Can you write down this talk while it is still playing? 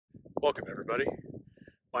Welcome everybody.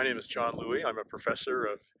 My name is John Louie. I'm a professor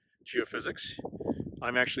of geophysics.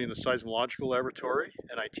 I'm actually in the seismological laboratory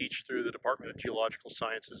and I teach through the Department of Geological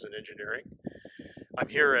Sciences and Engineering. I'm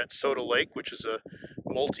here at Soda Lake, which is a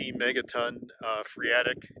multi-megaton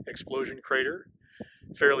phreatic explosion crater,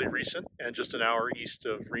 fairly recent and just an hour east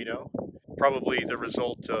of Reno. Probably the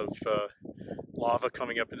result of lava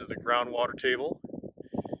coming up into the groundwater table.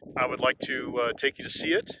 I would like to take you to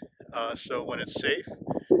see it, so when it's safe,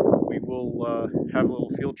 we will have a little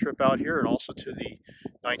field trip out here, and also to the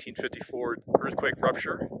 1954 earthquake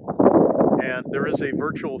rupture. And there is a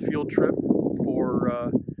virtual field trip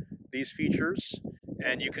for these features,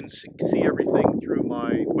 and you can see everything through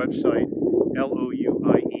my website,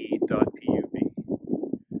 louie.pub.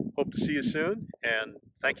 Hope to see you soon, and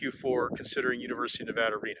thank you for considering University of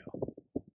Nevada, Reno.